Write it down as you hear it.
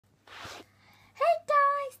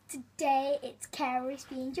today it's Carrie's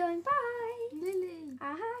being joined by Lily.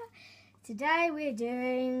 Today we're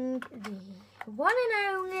doing the one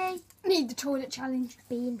and only Need the toilet challenge.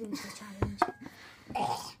 Bean Boozle challenge.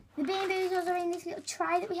 The Bean Boozles are in this little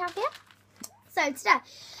tray that we have here. So today,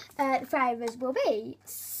 the flavours will be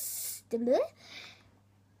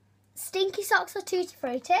Stinky Socks or Tutti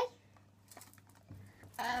Frutti.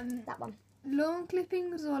 That one. Lawn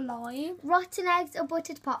clippings or lime. Rotten Eggs or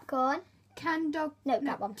Buttered Popcorn. Canned dog. No,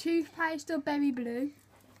 that one. Toothpaste or berry blue.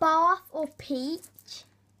 Bath or Peach.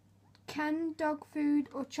 Canned dog food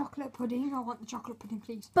or chocolate pudding. I want the chocolate pudding,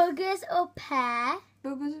 please. Buggers or Pear.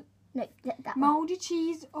 Buggers. No, that one. Mouldy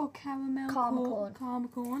cheese or caramel Caramel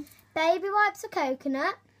corn. Baby wipes or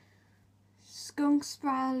coconut. Skunk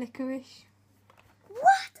spray or licorice.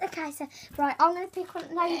 What? Okay, so right, I'm gonna pick one.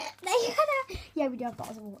 No, you're gonna. Yeah, we do have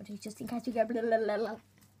bottles of water just in case we go blah blah blah blah.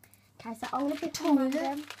 Okay, so I'm gonna pick one of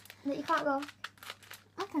them that you can't go.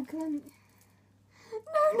 Okay, come on.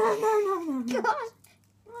 No. Come on.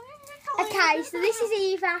 Okay, so this is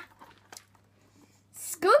either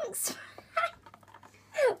skunks.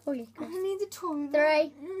 Oh, yeah, I need the toilet.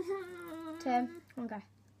 3, 2, 1, go.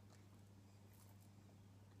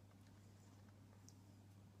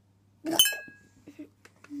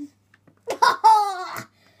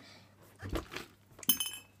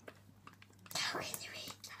 How can you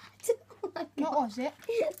eat that? Oh my God. What was it?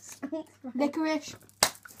 Licorice.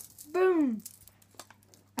 Boom.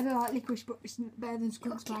 I don't like licorice, but it's better than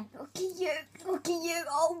skunk spray. Look at you. Look at you.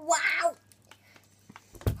 Oh, wow.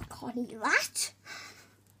 I can't eat that.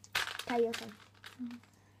 Okay, your turn.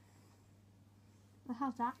 Well,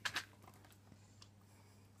 how's that?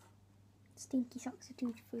 Stinky Socks or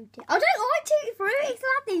Tutti Frutti. I don't like Tutti Frutti. I've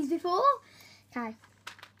had these before. Okay.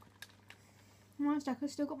 One sec, I've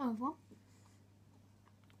still got my other one.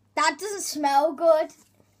 That doesn't smell good.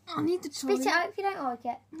 I need the toilet. Spit it out if you don't like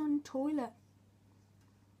it. On the toilet.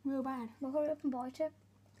 Real bad. Well, hurry up and bite it.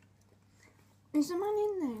 Is the man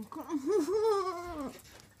in there?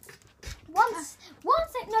 One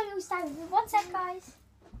sec. No, you stay with me. 1 sec, guys.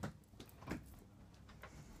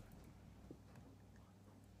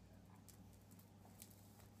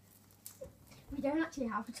 We don't actually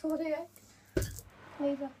have a toilet.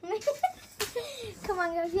 Move on. Come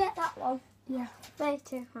on, go get that one. Yeah. 3,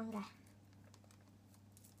 2, 1, go.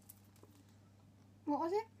 What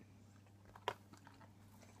was it?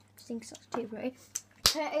 Stinky Socks, Tutti Frutti.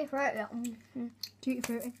 Tutti Frutti. Tutti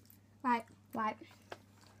frutti. Right. Right.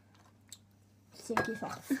 Stinky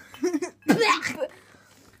Socks.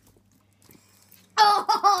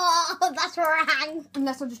 Oh, that's wrong.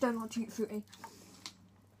 Unless I just don't like tutti frutti.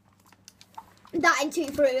 That and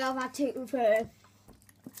Tutti Frutti, I've had Tutti Frutti.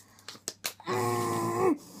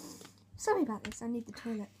 Sorry about this, I need the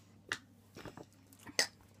toilet.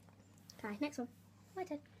 Okay, next one. My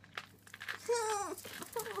turn.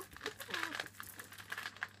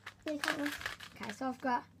 Okay, so I've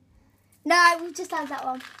got... No, we've just had that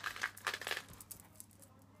one.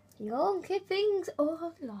 Lawn clippings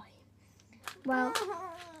or lime? Well,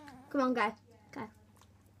 come on, go. Go.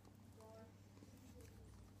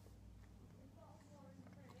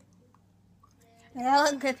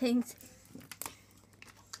 Lawn clippings.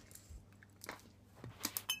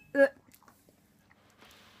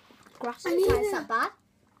 Grass doesn't taste that bad.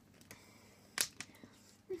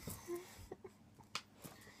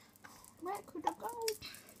 Where could I go?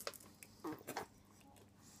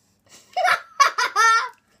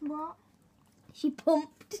 What? She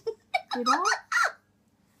pumped. Did I?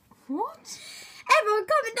 What? Everyone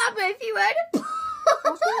comment down below if you heard a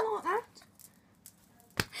What's going like that?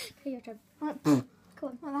 Okay, your turn. Right. Come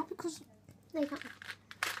on. Like that because... No, you can't.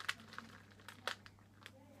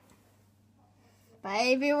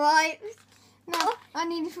 Baby wipes. No, I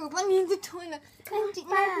need the food. I need the toilet. End it Baby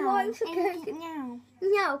now. wipes are End good. it now.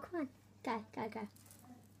 No, come on. Go, go, go.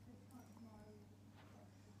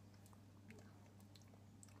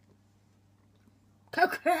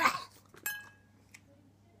 Coconut.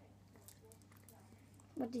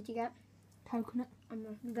 What did you get? Coconut.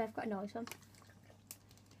 We both got a nice one.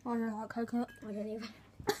 I don't like coconut. I don't even.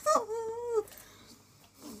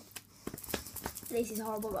 This is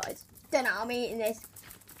horrible, guys. Don't know, I'm eating this.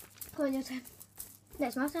 Come on, your turn. No,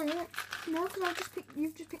 it's my turn, isn't it? No, because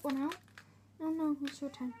you've just picked one out. Oh no, it's your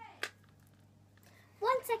turn.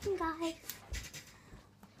 1 second, guys.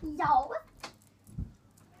 Yo.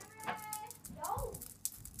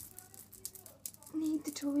 Need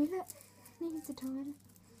the toilet. Need the toilet.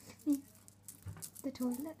 Need the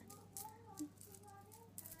toilet.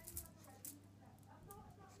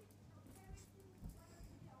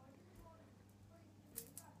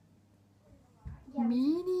 Yeah.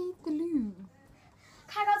 Me need the loo.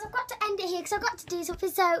 Okay, guys, I've got to to end it here because I've got to do something.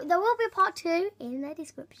 So there will be a part 2 in the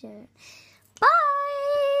description. Bye.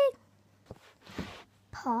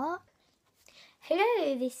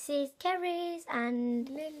 Hello, this is Kerry's and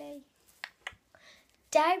Lily.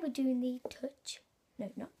 Today we're doing the touch.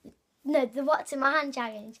 The what's in my hand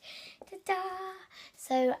challenge. Ta-da!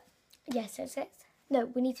 So, yes, no,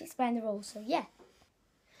 we need to explain the rules. So, yeah.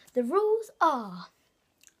 The rules are,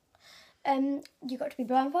 you've got to be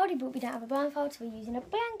blindfolded, but we don't have a blindfold, so we're using a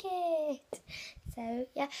blanket. So,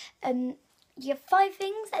 yeah, you have 5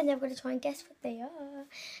 things, and then we're going to try and guess what they are.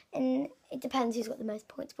 And it depends who's got the most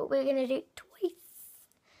points, but we're going to do it twice.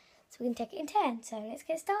 So we're going to take it in turn. So let's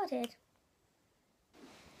get started.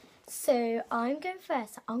 So I'm going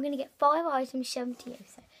first. So I'm going to get 5 items shown to you.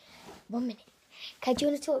 So 1 minute. Okay, do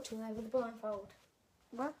you want to talk to them over the blindfold?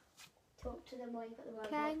 What? Talk to them while you've got the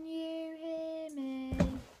blindfold. Can you hear me? I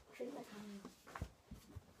think they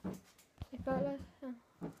can. If I like, oh.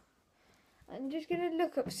 I'm just going to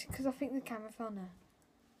look up because I think the camera fell now.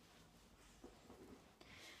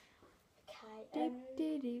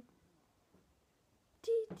 Okay.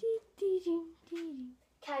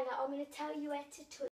 Okay, now I'm going to tell you where to touch.